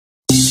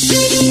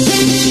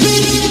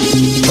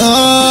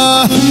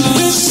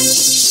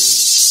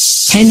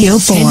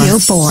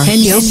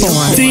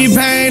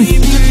T-Pain.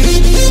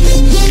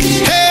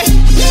 Hey.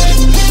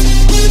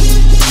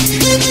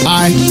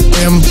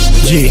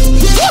 IMG.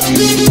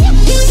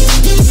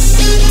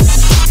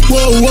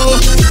 Whoa, whoa.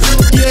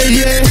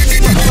 Yeah.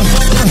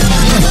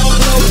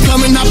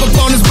 Coming up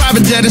on this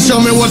private jet and show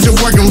me what you're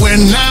working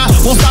with now.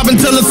 Won't stop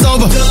until it's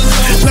over.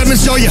 Let me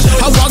show you.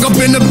 I walk up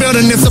in the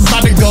building, it's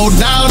about to go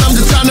down. I'm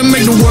just trying to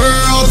make the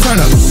world turn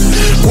up.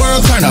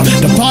 World turn up.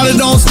 The party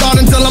don't start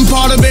until I'm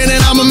part of it,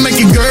 and I'ma make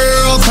it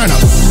girl turn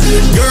up.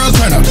 Girl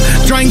turn up.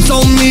 Drinks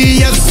on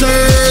me, yes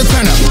sir,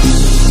 turn up.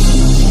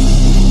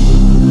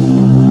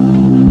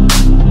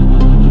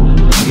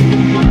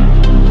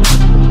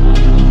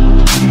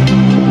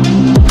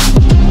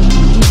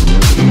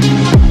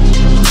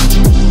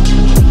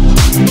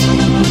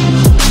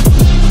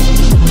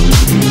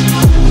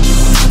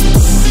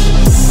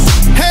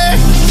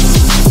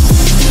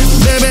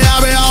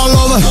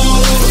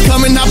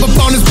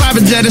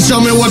 And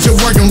show me what you're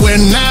working with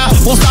now.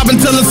 Won't stop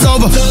until it's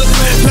over.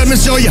 Let me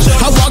show you.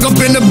 I walk up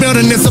in the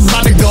building, it's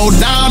about to go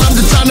down. I'm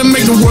just trying to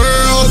make the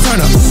world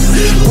turn up.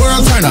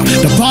 World turn up.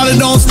 The party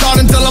don't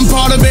start until I'm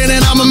part of it,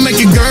 and I'ma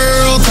make it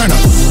girl turn up.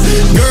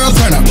 Girl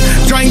turn up.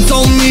 Drinks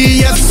on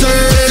me, yes sir.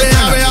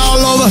 I'll be all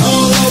over.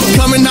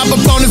 Coming up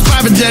on this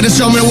private jet and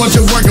show me what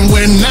you're working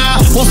with now.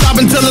 Won't stop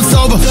until it's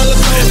over.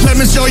 Let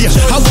me show you.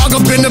 I walk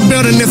up in the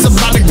building, it's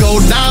about to go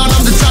down.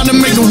 I'm just